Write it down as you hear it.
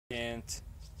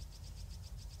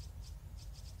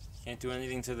Can't do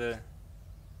anything to the...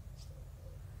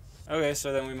 Okay,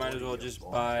 so then we might as well just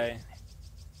buy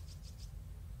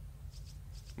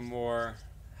more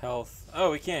health.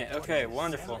 Oh, we can't. Okay,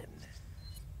 wonderful.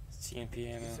 TMP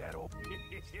ammo.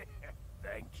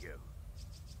 Thank you.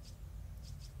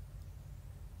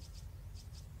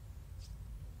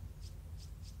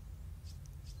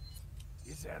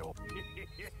 Is that all?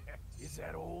 Is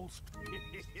that all?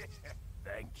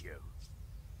 Thank you.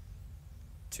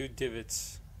 2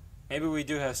 divots. Maybe we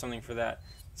do have something for that.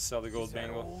 Sell the gold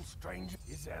bangle. All, stranger?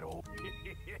 Is that all?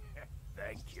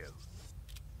 Thank you.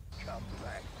 Come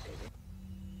back, baby.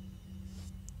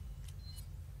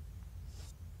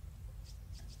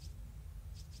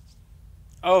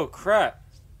 Oh crap!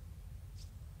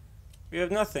 We have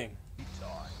nothing.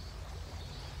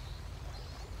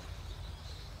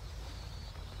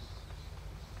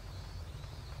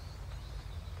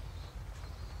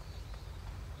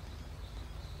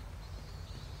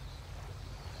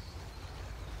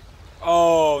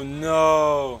 Oh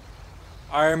no!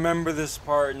 I remember this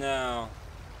part now.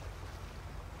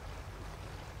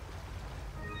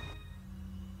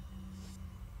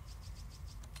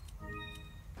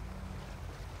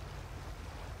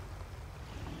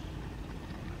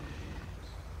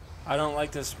 I don't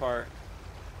like this part.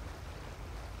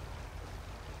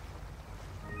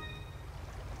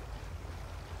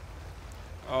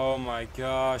 Oh my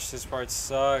gosh, this part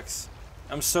sucks.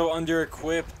 I'm so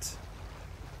under-equipped.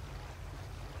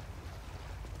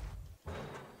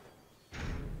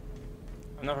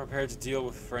 I'm not prepared to deal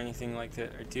with anything like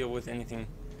that, or deal with anything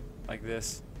like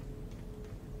this.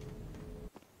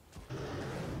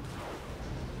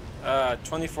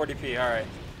 2040p, alright.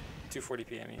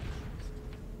 240p, I mean.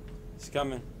 It's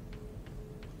coming.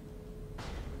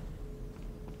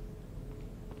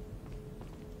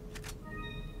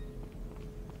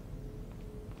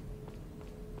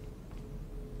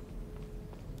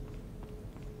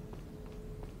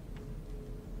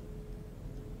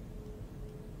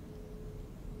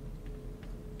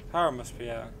 Power must be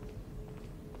out.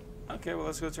 Okay, well,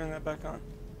 let's go turn that back on.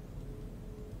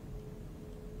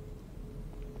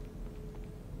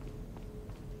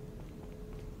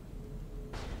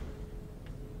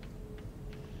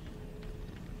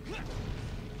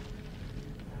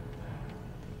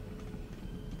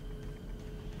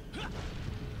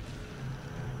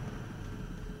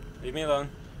 Leave me alone.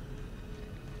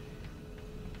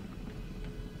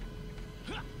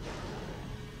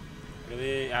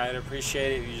 Really, I'd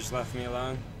appreciate it if you just left me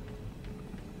alone.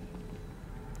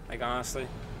 Like, honestly.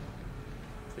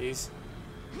 Please.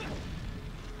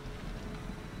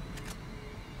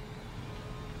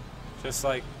 Just,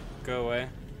 like, go away.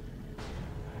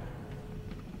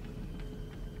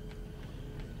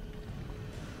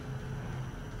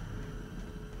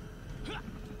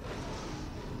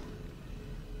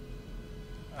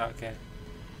 Okay.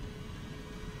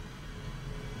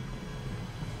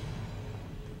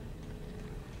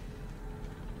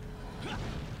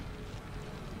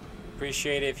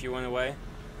 Appreciate it if you went away.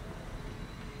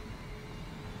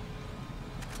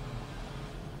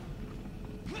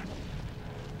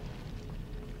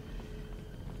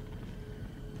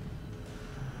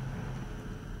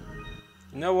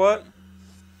 You know what?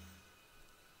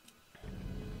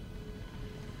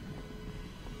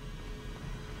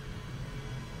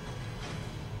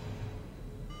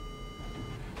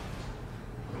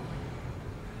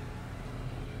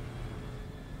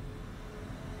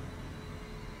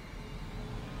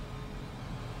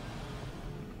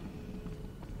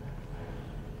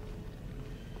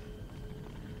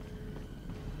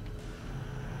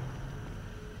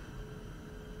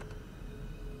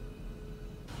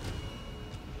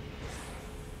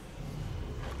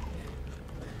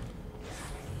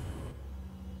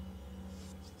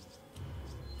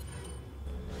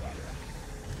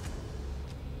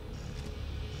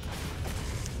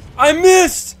 I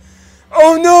missed!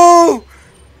 Oh no!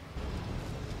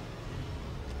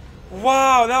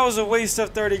 Wow, that was a waste of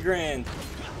 30 grand.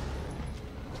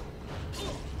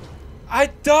 I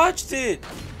dodged it!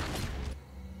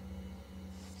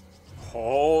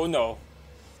 Oh no.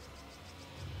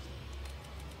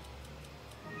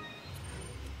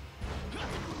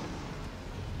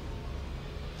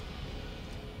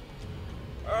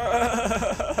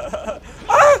 Ah!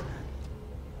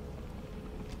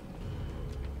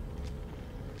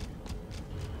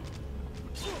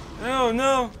 No,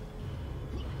 no.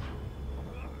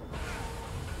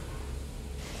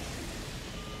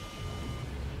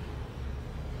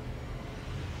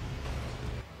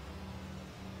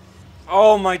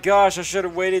 Oh my gosh, I should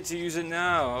have waited to use it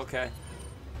now. Okay.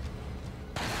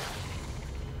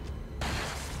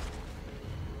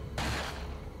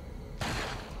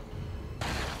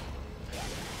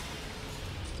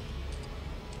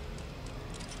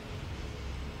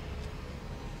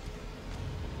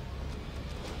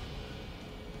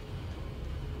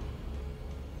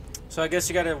 So I guess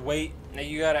you gotta wait. Now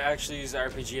you gotta actually use the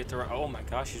RPG at the right. Oh my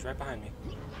gosh, he's right behind me.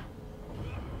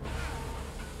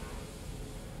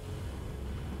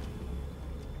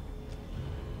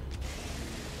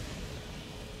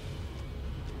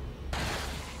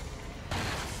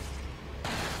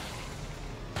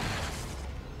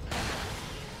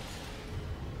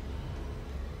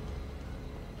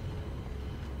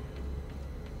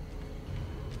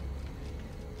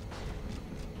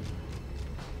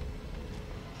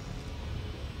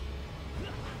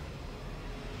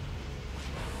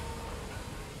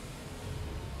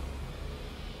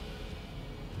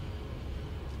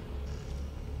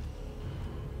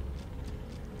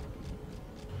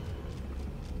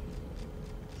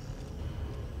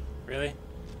 Really?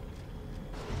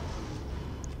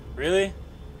 Really?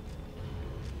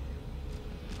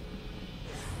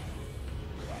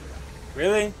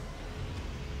 Really?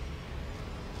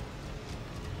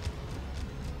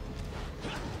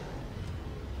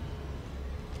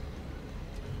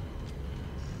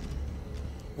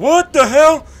 What the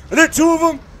hell? Are there two of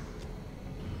them?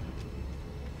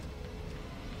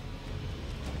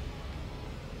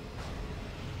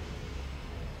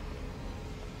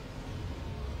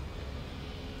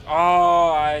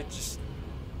 Oh, I just...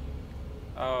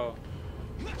 Oh.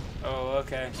 Oh,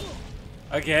 okay.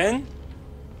 Again?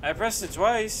 I pressed it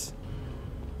twice.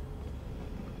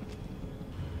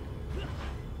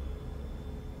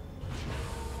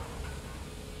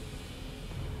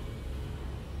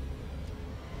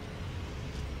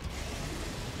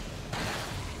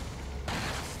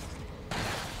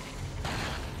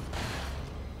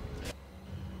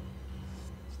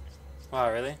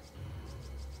 Wow, really?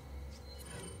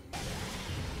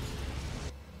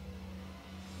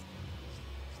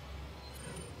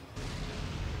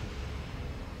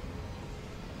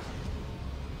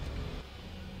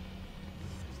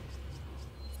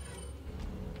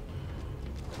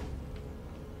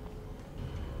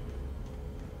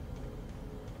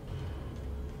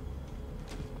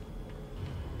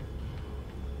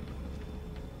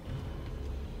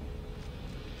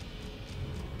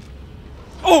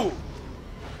 Oh!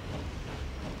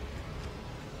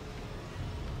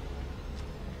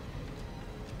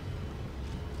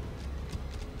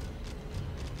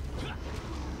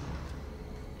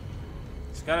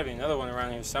 There's gotta be another one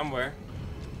around here somewhere.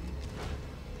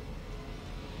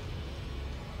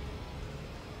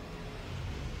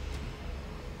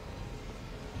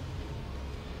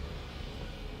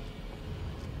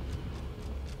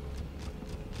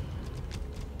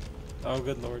 Oh,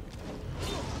 good lord.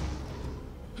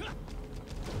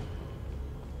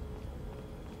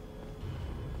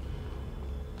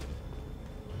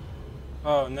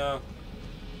 Oh, no.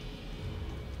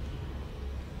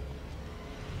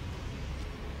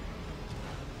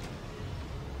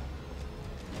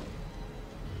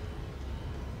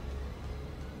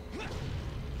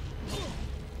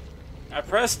 I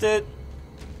pressed it.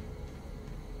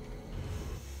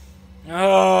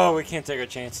 Oh, we can't take our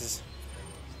chances.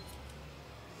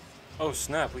 Oh,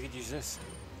 snap. We could use this.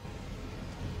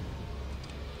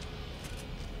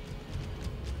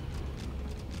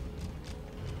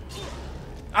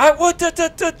 What?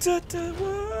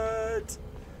 What?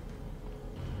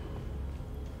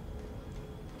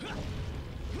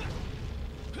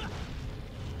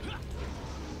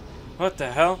 What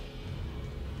the hell?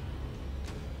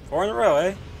 4 in a row,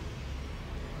 eh?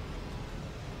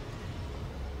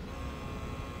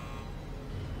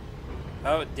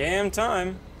 Oh, damn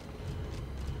time.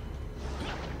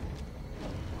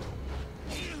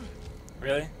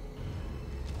 Really?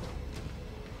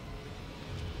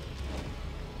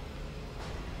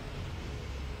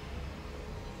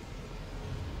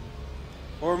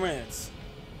 Four minutes.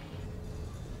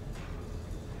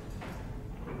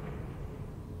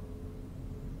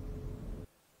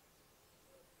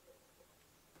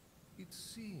 It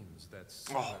seems that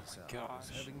Oh Salazar my gosh. is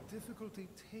having difficulty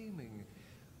taming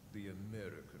the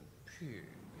American pig.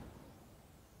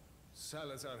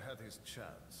 Salazar had his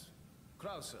chance.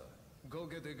 Krauser, go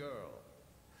get a girl.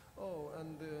 Oh,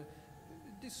 and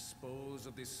dispose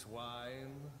of the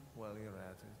swine while you're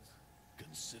at it.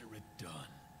 Consider it done.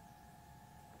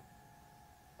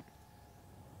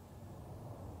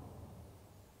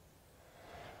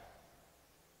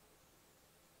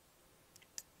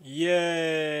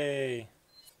 Yay!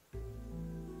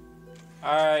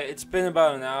 Alright, it's been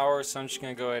about an hour, so I'm just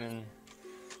gonna go ahead and,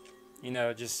 you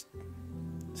know, just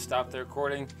stop the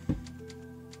recording.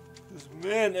 'Cause,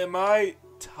 man, am I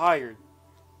tired.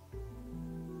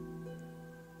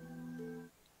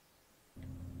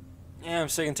 Yeah, I'm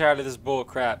sick and tired of this bull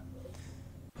crap.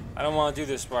 I don't want to do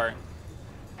this part.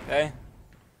 Okay?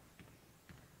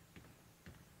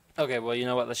 Okay, well, you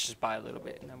know what? Let's just buy a little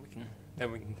bit, and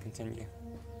then we can continue.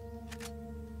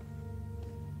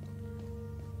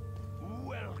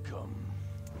 Welcome.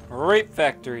 Rape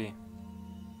Factory.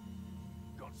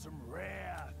 Got some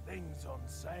rare things on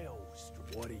sale.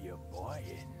 What are you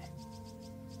buying?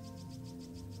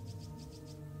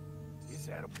 Is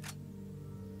that a...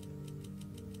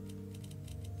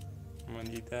 I'm gonna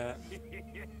need that.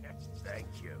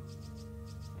 Thank you.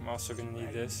 I'm also gonna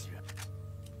need this.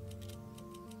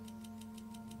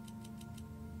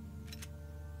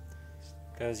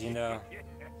 Because, you know,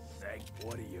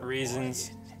 What are you reasons.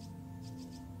 buying?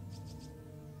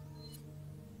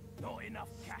 Not enough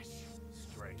cash,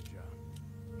 stranger.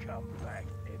 Come back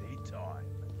anytime.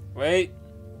 Wait.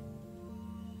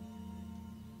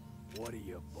 What are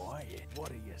you buying?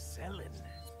 What are you selling?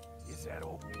 Is that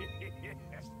all?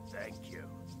 Thank you.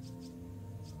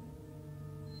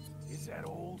 Is that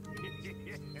all?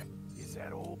 Is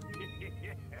that all?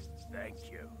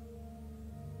 Thank you.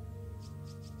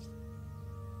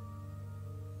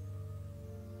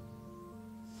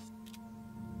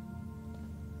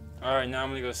 Alright, now I'm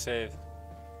gonna go save.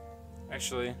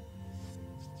 Actually,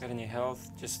 got any health?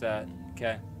 Just that.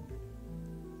 Okay.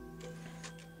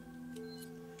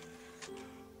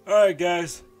 Alright,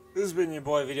 guys. This has been your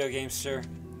boy Video Gamester.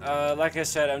 Like I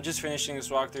said, I'm just finishing this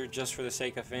walkthrough just for the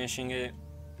sake of finishing it.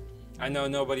 I know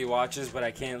nobody watches, but I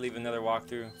can't leave another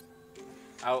walkthrough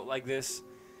out like this.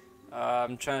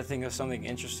 I'm trying to think of something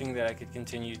interesting that I could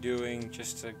continue doing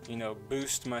just to, you know,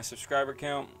 boost my subscriber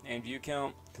count and view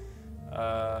count.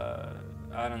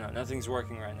 I don't know. Nothing's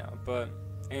working right now. But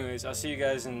anyways, I'll see you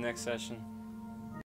guys in the next session.